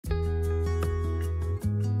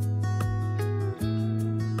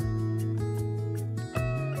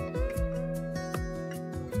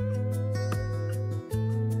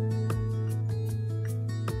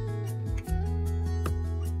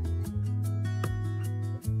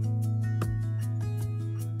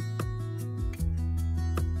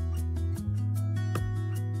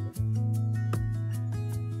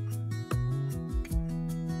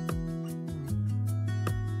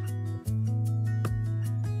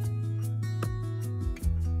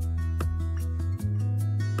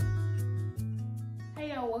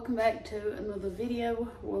welcome back to another video.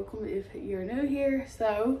 Welcome if you're new here.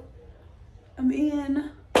 So I'm in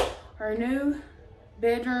our new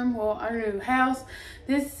bedroom, well, our new house.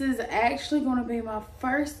 This is actually going to be my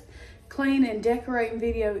first clean and decorating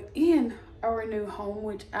video in our new home,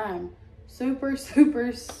 which I'm super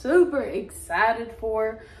excited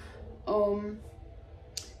for.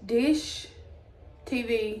 Dish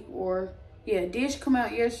TV, or yeah, Dish come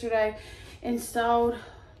out yesterday, installed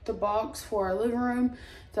the box for our living room.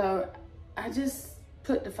 So I just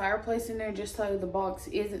put the fireplace in there just so the box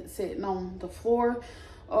isn't sitting on the floor.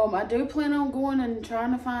 I do plan on going and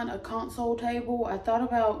trying to find a console table. I thought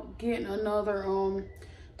about getting another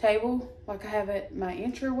table like I have at my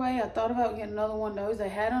entryway. I thought about getting another one of those. They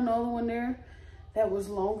had another one there that was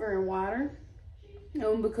longer and wider.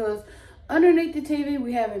 Because underneath the TV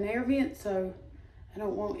we have an air vent, so I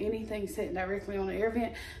don't want anything sitting directly on the air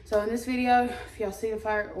vent. So in this video, if y'all see the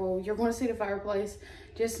fire, well, you're going to see the fireplace,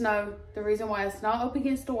 just know the reason why it's not up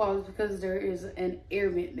against the wall is because there is an air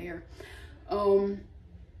vent there.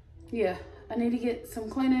 Yeah, I need to get some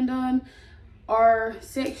cleaning done. Our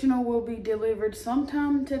sectional will be delivered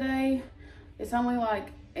sometime today. It's only like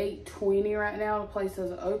 8:20 right now. The place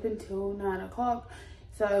doesn't open till 9 o'clock.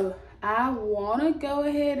 So I want to go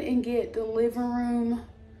ahead and get the living room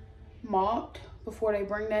mopped before they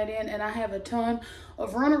bring that in. And I have a ton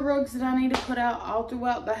of runner rugs that I need to put out all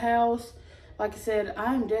throughout the house. Like I said,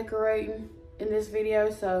 I am decorating in this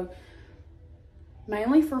video, so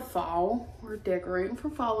mainly for fall. We're decorating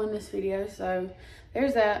for fall in this video, so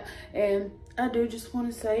there's that. And I do just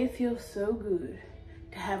want to say it feels so good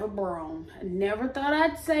to have a bra on. I never thought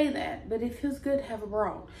I'd say that, but it feels good to have a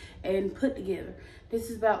bra on and put together.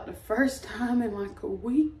 This is about the first time in like a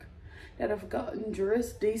week that I've gotten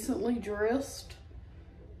dressed, decently dressed,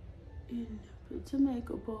 and put some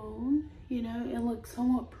makeup on, you know, and look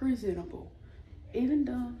somewhat presentable. Even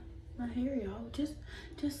done my hair, y'all, just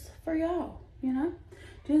for y'all, you know,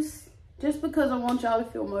 just because I want y'all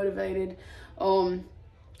to feel motivated.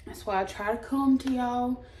 That's why I try to come to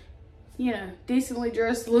y'all, you know, decently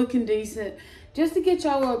dressed, looking decent, just to get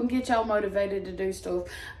y'all up and get y'all motivated to do stuff.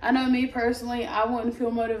 I know me personally, I wouldn't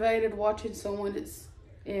feel motivated watching someone that's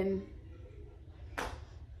in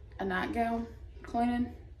a nightgown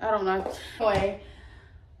cleaning. I don't know. Anyway,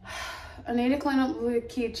 I need to clean up the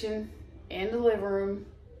kitchen and the living room.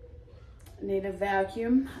 I need a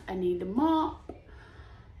vacuum. I need to mop.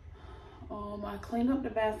 I cleaned up the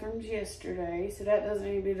bathrooms yesterday, so that doesn't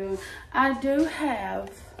need to be done. I do have,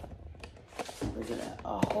 look at that,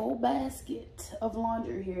 a whole basket of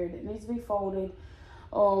laundry here that needs to be folded.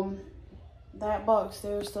 That box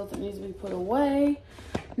there is stuff that needs to be put away.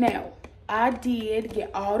 Now, I did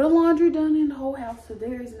get all the laundry done in the whole house, so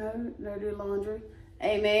there is no dirty laundry.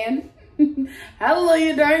 Amen.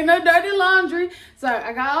 Hallelujah, there ain't no dirty laundry. So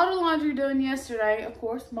I got all the laundry done yesterday. Of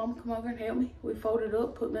course, Mom come over and help me. We folded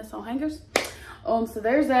up, put this on hangers. So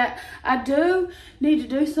there's that. I do need to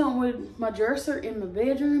do something with my dresser in my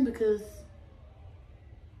bedroom because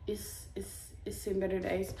it's seen better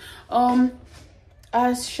days.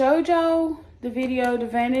 I showed y'all the video. The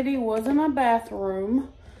vanity was in my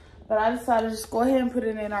bathroom, but I decided to just go ahead and put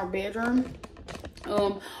it in our bedroom.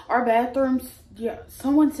 Our bathrooms, yeah,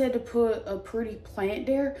 someone said to put a pretty plant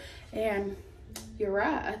there, and you're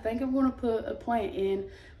right. I think I'm going to put a plant in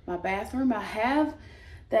my bathroom. I have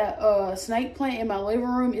that snake plant in my living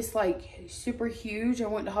room. It's like super huge. I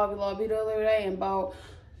went to Hobby Lobby the other day and bought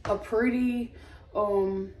a pretty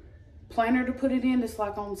planter to put it in. It's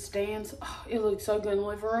like on stands. Oh, it looks so good in the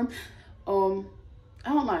living room. I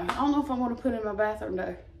don't know. I don't know if I want to put it in my bathroom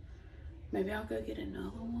though. Maybe I'll go get another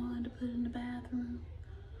one to put in the bathroom.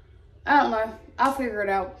 I don't know. I'll figure it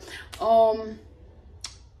out.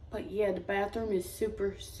 But yeah, the bathroom is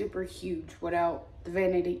super huge without the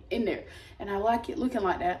vanity in there. And I like it looking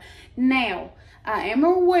like that. Now, I am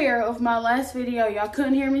aware of my last video. Y'all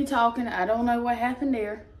couldn't hear me talking. I don't know what happened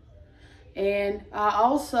there. And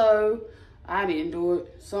I didn't do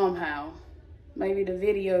it somehow. Maybe the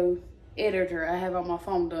video editor I have on my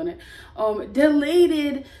phone done it.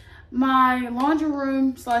 Deleted my laundry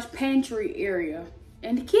room / pantry area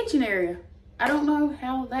and the kitchen area. I don't know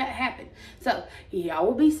how that happened. So y'all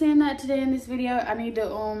will be seeing that today in this video. I need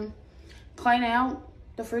to clean out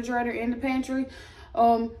the refrigerator and the pantry.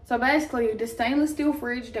 So basically the stainless steel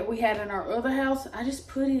fridge that we had in our other house, I just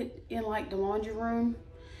put it in like the laundry room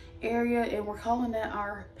area, and we're calling that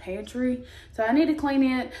our pantry. So I need to clean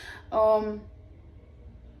it.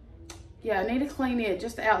 Yeah, I need to clean it,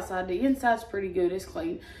 just the outside. The inside's pretty good, it's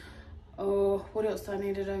clean. What else do I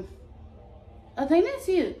need to do? I think that's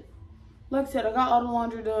it. Like I said, I got all the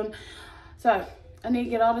laundry done. So I need to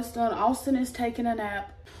get all this done. Austin is taking a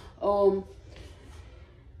nap. While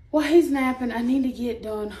he's napping, I need to get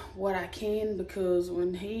done what I can, because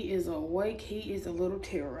when he is awake, he is a little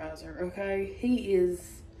terrorizer, okay? He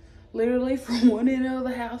is literally from one end of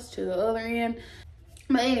the house to the other end.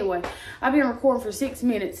 But anyway, I've been recording for 6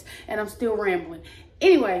 minutes and I'm still rambling.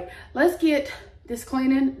 Anyway, let's get this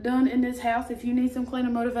cleaning done in this house. If you need some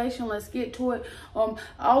cleaning motivation, let's get to it.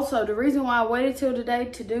 Also, the reason why I waited till today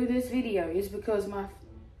to do this video is because my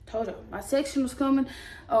section was coming.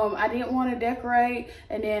 I didn't want to decorate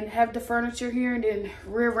and then have the furniture here and then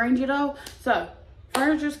rearrange it all. So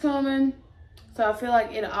furniture's coming, so I feel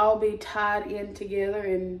like it'll all be tied in together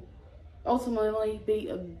and ultimately be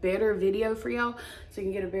a better video for y'all, so you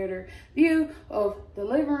can get a better view of the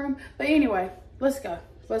living room. But anyway, let's go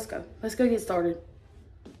get started.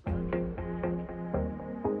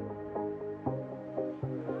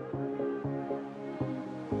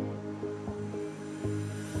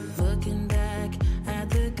 Looking back at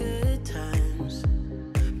the good times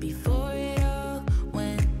before it all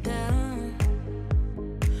went down,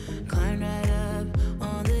 climbed right up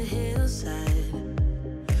on the hillside,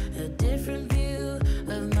 a different view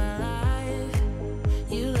of my life.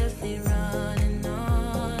 You left me running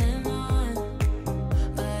on and on,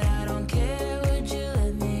 but I don't care, would you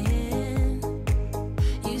let me in?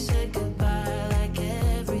 You said goodbye like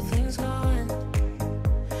everything's gone,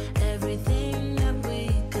 everything that we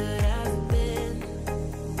could have been,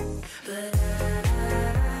 but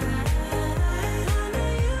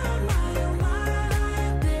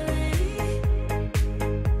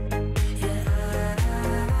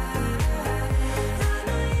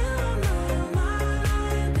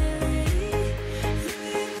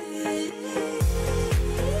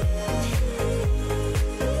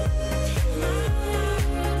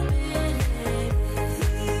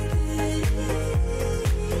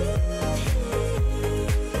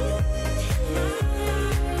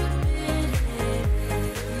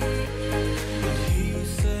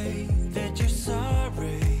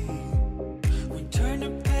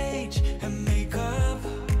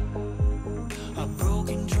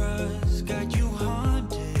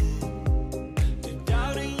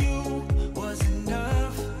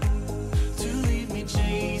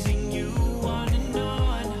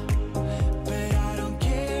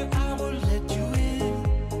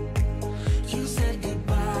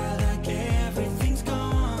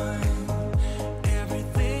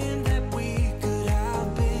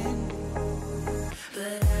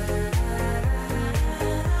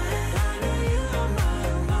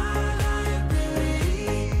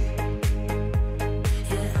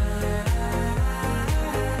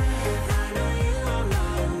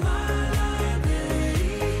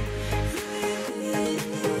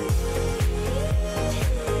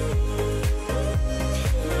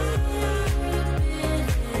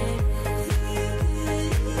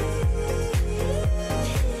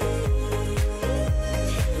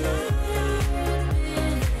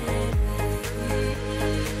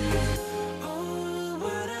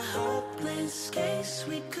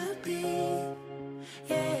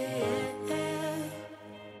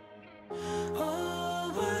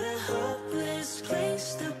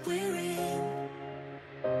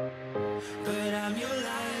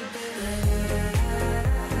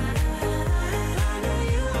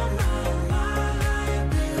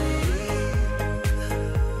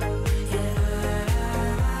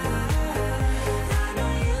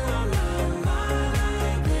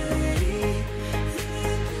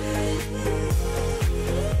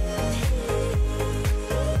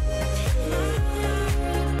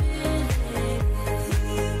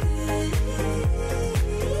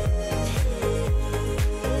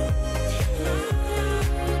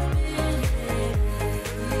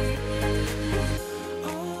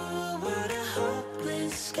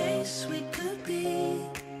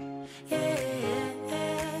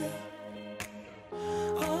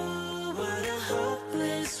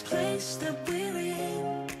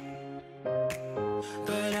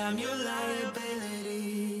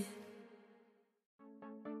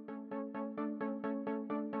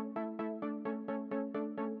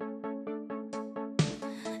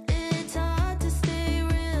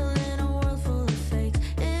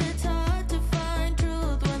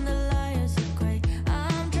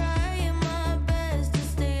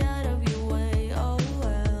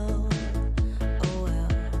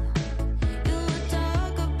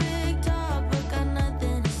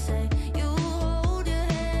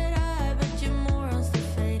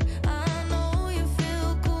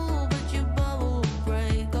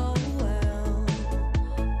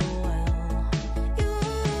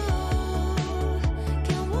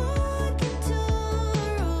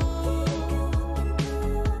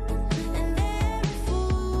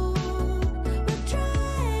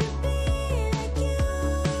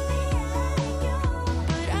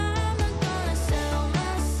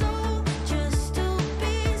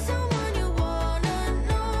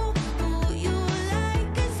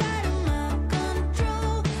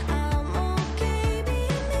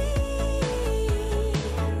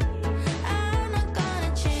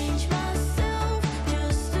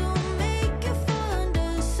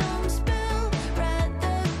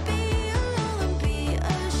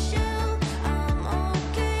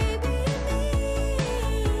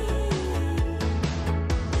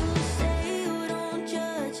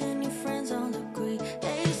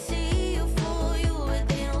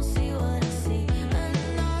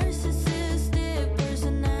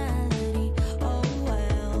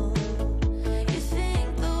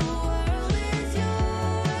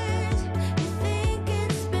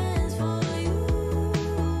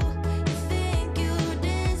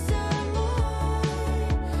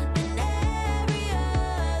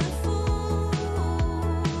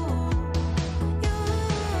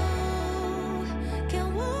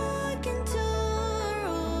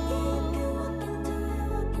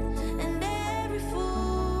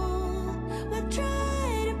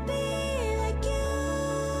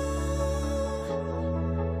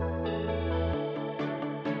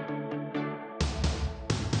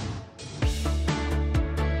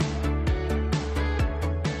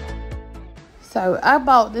So I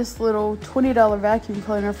bought this little $20 vacuum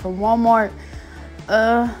cleaner from Walmart.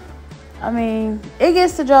 I mean, it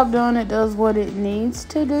gets the job done. It does what it needs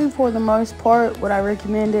to do for the most part. Would I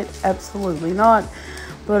recommend it? Absolutely not.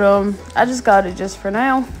 But I just got it just for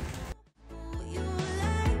now.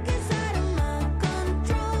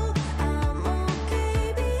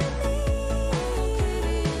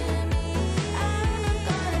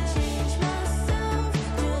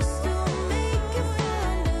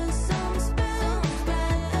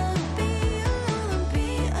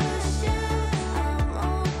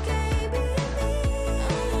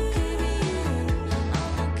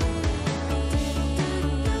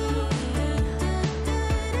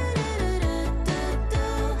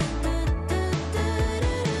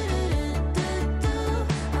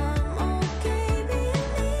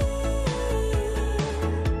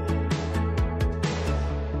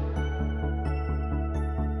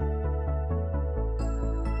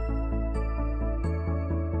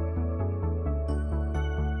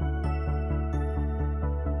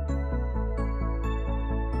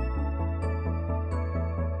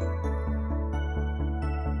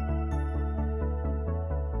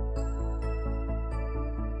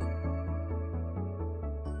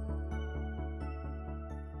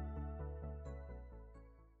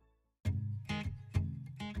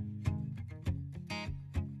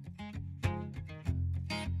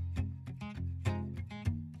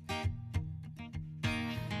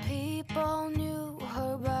 People knew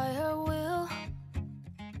her by her will,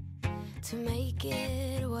 to make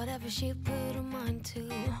it whatever she put her mind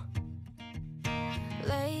to.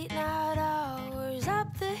 Late night hours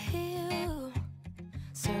up the hill,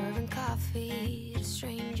 serving coffee to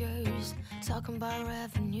strangers, talking about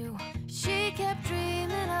revenue. She kept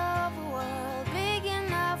dreaming of a world big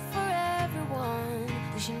enough for everyone,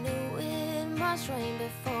 but she knew it must rain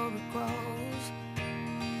before it grows.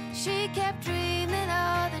 She kept dreaming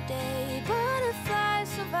of the day butterflies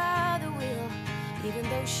survived the wheel, even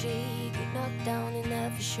though she got knocked down and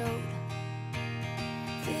never showed.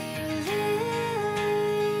 Dear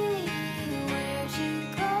Lily, where'd you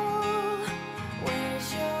go?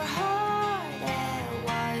 Where's your heart at?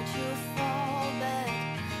 Why'd you fall back?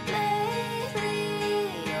 Lately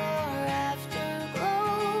your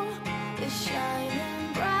afterglow is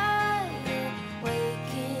shining brighter,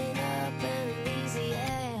 waking up an easy egg.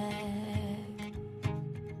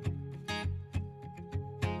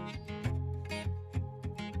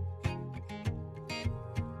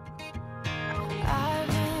 I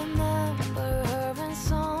remember her in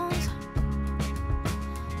songs,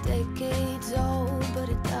 decades old, but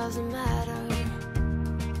it doesn't matter.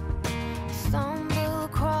 Stumble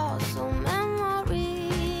across some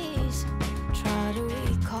memories, try to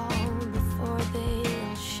recall before they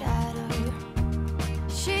all shatter.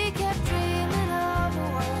 She kept dreaming of a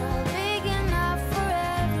world big enough for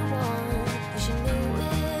everyone, but she knew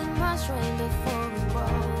it must rain before it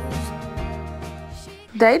grows.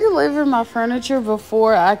 They delivered my furniture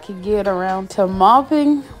before I could get around to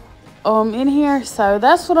mopping in here, so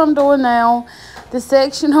that's what I'm doing now. The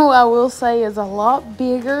sectional, I will say, is a lot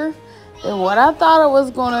bigger than what I thought it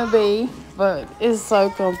was going to be, but it's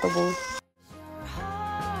so comfortable. Your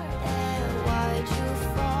heart at why'd you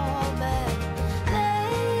fall back?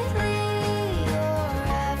 Lately your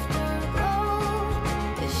afterglow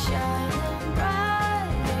is shining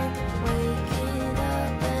brighter, waking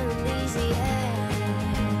up an easy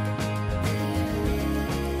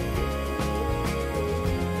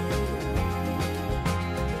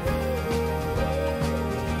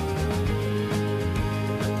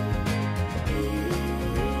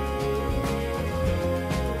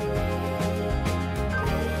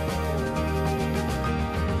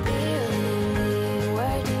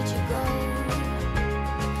where did you go?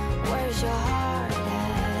 Where's your heart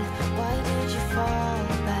at? Why did you fall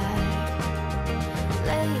back?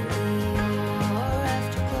 Lately your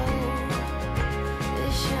afterglow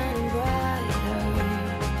is shining brighter.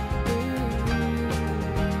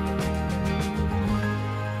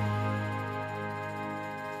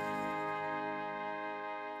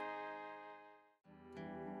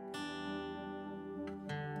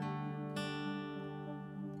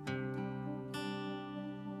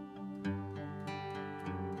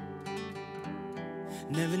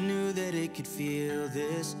 Never knew that it could feel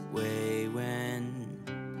this way when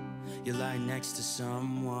you're lying next to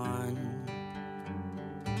someone.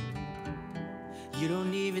 You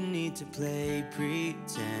don't even need to play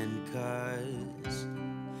pretend, 'cause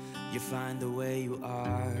you're fine the way you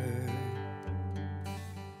are.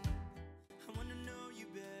 I wanna know you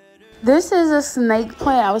better. This is a snake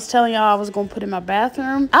plant I was telling y'all I was going to put in my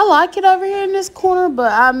bathroom. I like it over here in this corner,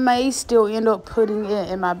 but I may still end up putting it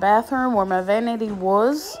in my bathroom where my vanity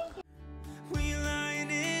was. When you're lying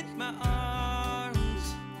in my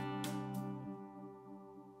arms,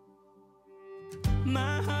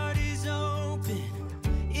 my heart is open.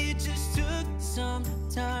 It just took some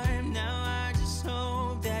time. Now I just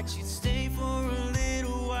hope that you stay for a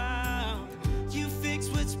little while. You fix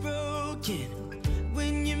what's broken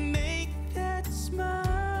when you make that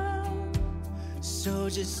smile. So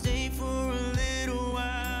just stay for a little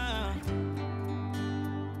while.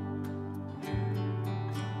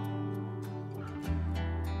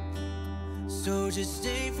 So just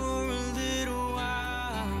stay for a little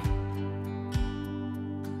while.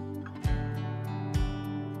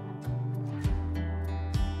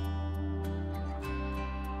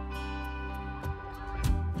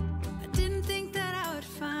 I didn't think that I would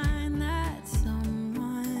find that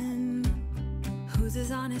someone who's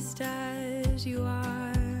as honest as you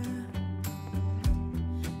are.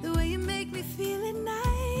 The way you make me feel at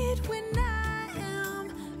night when I am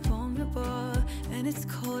vulnerable and it's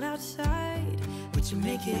cold outside, but you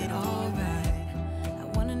make it alright. I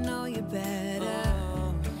wanna know you better.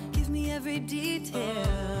 Give me every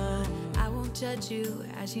detail. I won't judge you,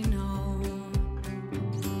 as you know.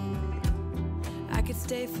 I could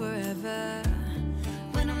stay forever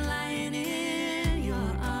when I'm lying in your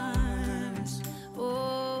arms. Oh,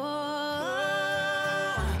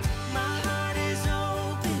 My heart is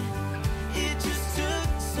open. It just took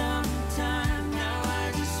some time. Now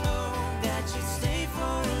I just hope that you stay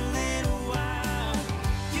for a little while.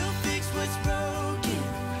 You'll fix what's broken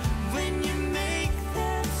when you make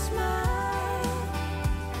that smile.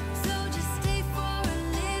 so just stay for a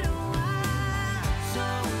little while. So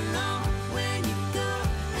long when you go,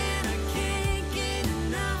 and I can't get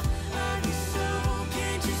enough of you. So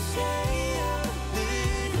can't you stay a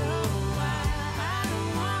little while? I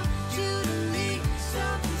don't want you to leave, so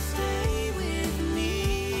please stay with me.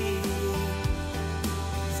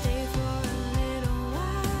 Stay for a little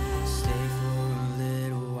while. Stay for a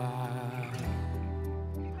little while.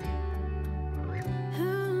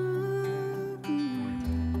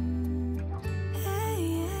 Hey,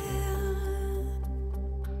 yeah.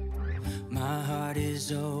 My heart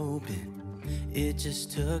is open. It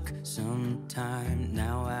just took some time.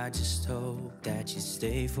 Now I just hope that you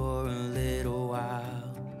stay for a little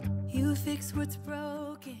while. You fix what's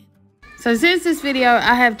broken. So since this video,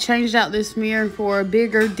 I have changed out this mirror for a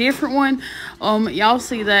bigger, different one. Y'all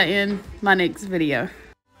see that in my next video.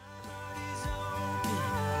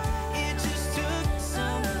 It just took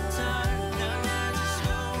some time. Now I just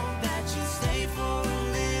hope that you stay for a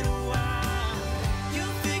little while. You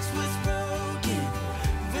fix what's broken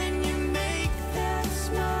when you make that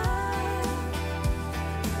smile.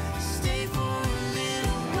 Stay for a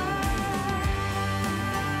little while.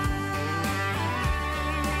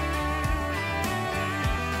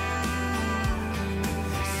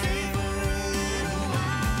 Stay for a little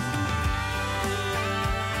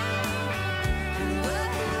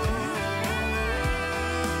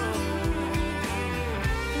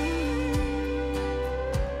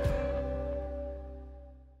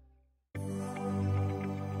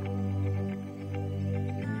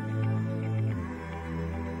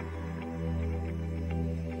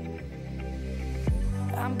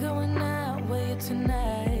I'm going out with you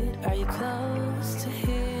tonight. Are you close to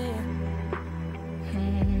here?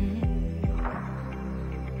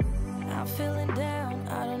 I'm feeling down,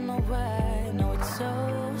 I don't know why. No, it's so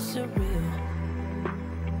surreal.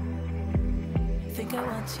 Think I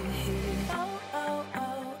want you here. Oh, oh,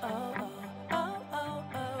 oh, oh, oh, oh, oh,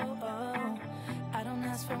 oh, oh. I don't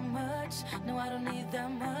ask for much, no, I don't need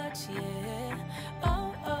that much, yeah.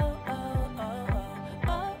 Oh, oh, oh, oh,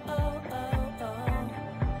 oh, oh, oh, oh.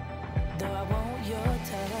 Though I want your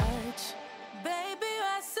touch, baby,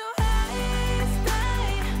 you're so high,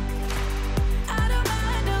 stay. I don't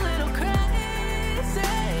mind a little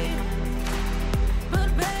crazy, but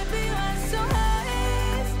baby, you're so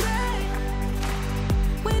high, stay.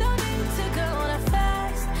 We don't need to go that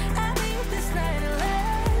fast. I need this night to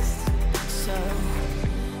last. So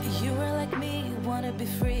you are like me, wanna be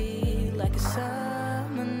free like a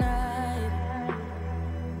summer night.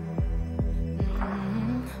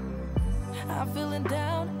 I'm feeling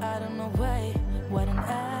down, I don't know why. What an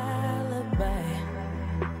alibi.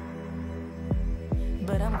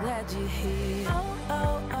 But I'm glad you're here. Oh,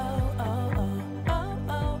 oh, oh, oh, oh, oh,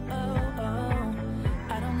 oh, oh, oh.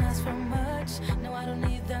 I don't ask for much, no, I don't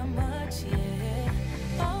need that much, yeah.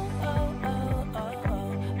 Oh, oh, oh, oh,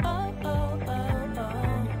 oh, oh, oh, oh,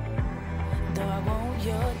 oh. Though I want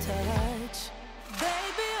your touch,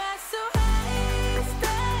 baby, you're so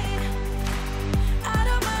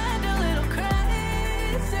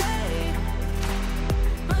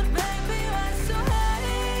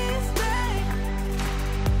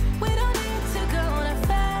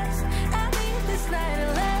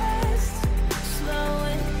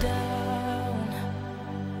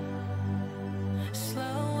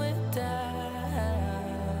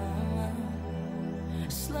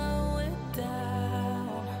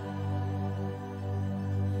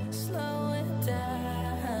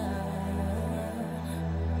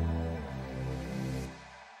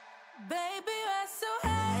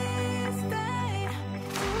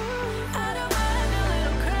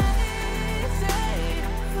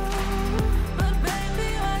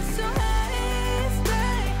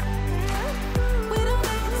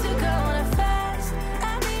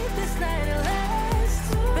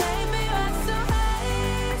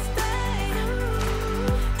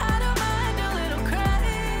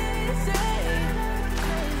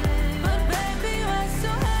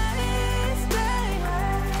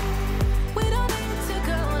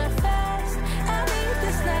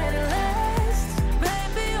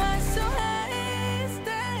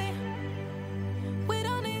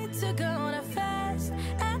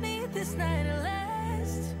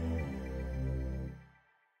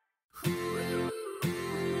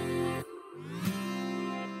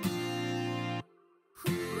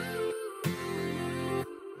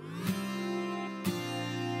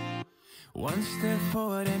One step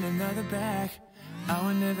forward and another back. I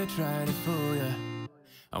would never try to fool ya.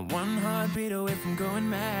 I'm one heartbeat away from going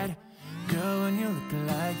mad. Girl, when you look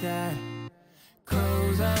like that.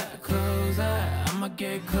 Closer, closer, I'ma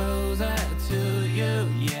get closer to you.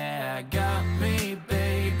 Yeah, got me,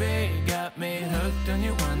 baby, got me hooked on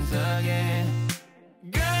you once again.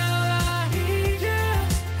 Girl, I need you.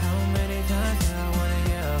 How many times do I wanna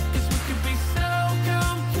yell? 'Cause we could be so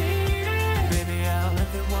complete. Baby, I'll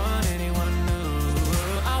never want anyone new.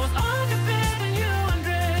 I was on the bed when you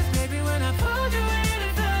undressed. Baby, when I pulled you in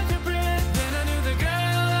and felt your breath, then I knew the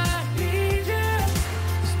girl I need you.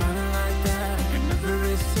 Smiling like that, I could never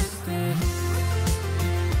resist it.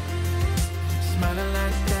 Smiling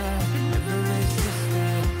like that, I could never resist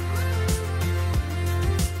it.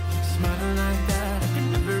 Smiling like that, I could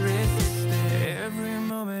never resist it. Every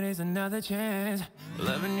moment is another chance.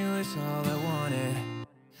 Loving you is all I wanted.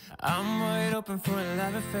 I'm wide open for a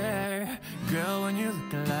love affair. Girl, when you're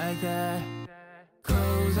looking like that.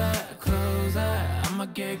 Closer, closer, I'ma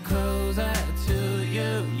get closer to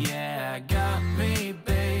you. Yeah, got me,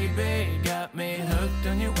 baby, got me hooked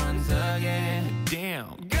on you once again. Damn.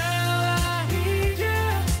 Girl, I need you.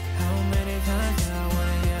 How many times do I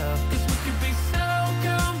wanna yell? 'Cause we could be so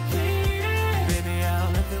complete. Baby,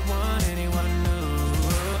 I'll never want anyone new.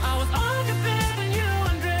 I was on the bed when you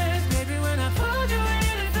undressed. Baby, when I pulled you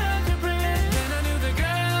in and felt your breath, then I knew the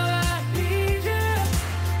girl I need you.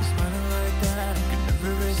 Smiling like that, I could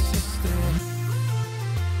never resist it.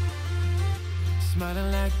 Smiling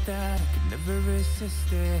like that, I could never resist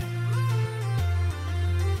it.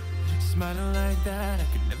 Smiling like that, I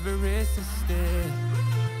could never resist it.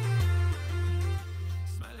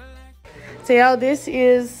 Smiling like So y'all, this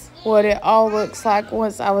is what it all looks like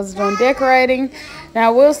once I was done decorating. Now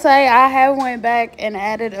I will say I have went back and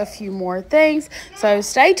added a few more things, so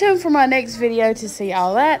stay tuned for my next video to see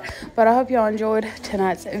all that. But I hope y'all enjoyed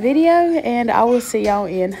tonight's video, and I will see y'all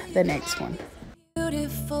in the next one.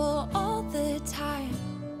 Beautiful all the time.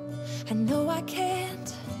 I know I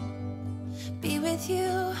can't be with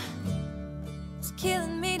you. It's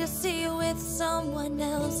killing me to see you with someone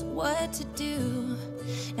else. What to do?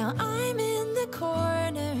 Now I'm in the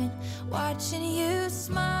corner and watching you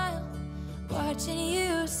smile, watching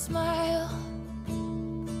you smile.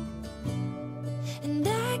 And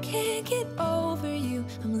I can't get over you.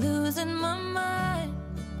 I'm losing my mind.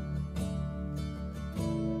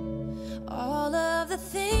 All of the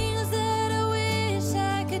things that I wish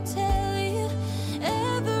I could tell you.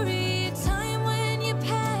 Every time when you're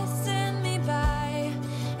passing me by,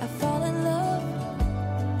 I fall in love.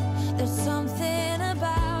 There's something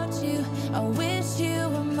about you, I wish you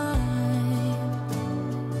were mine.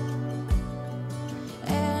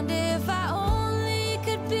 And if I only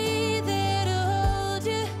could be there to hold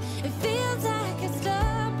you, it feels like I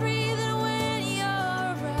stop breathing when you're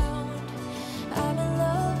around. I'm in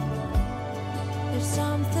love. There's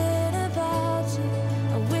something about you,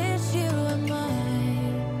 I wish you were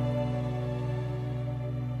mine.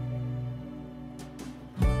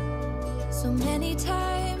 So many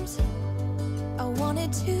times I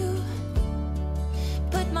wanted to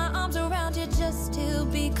put my arms around you just to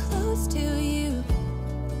be close to you.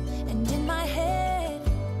 And in my head,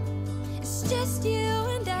 it's just you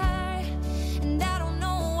and I don't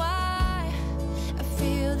know why I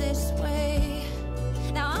feel this way.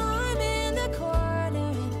 Now I'm in the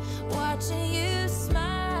corner and watching you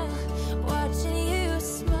smile, watching you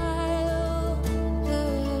smile.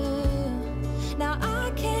 Now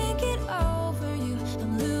I can't get over you,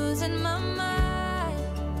 I'm losing my mind.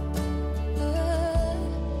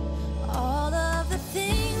 All of the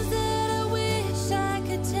things that I wish I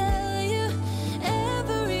could tell you.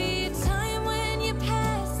 Every time when you're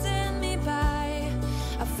passing me by,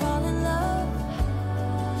 I fall in love.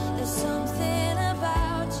 There's something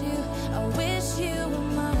about you, I wish you were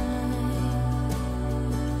mine.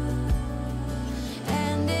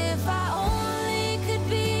 And if I only could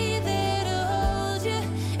be there to hold you,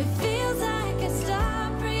 it feels like I stop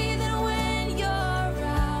breathing when you're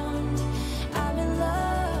around. I'm in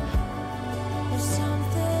love. There's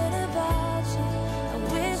something about you, I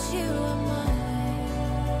wish you were mine.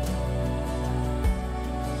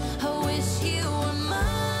 I wish you were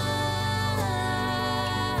mine.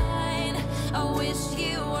 I wish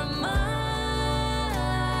you were mine.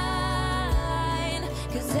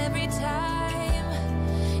 'Cause every time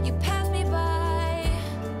you pass me by,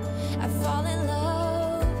 I fall in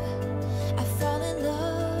love. I fall in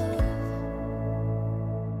love.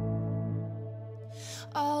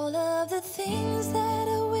 All of the things that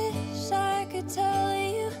I wish I could tell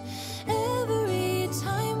you. Every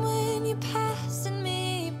time when you're passing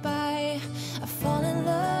me by, I fall in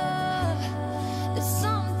love.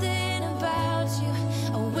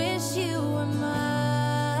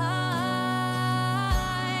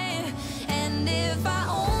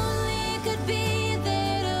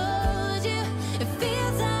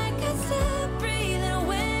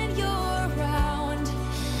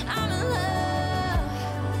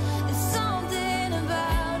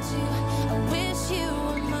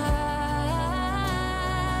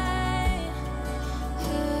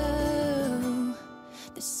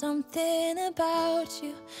 without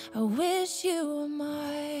you. I wish you were mine.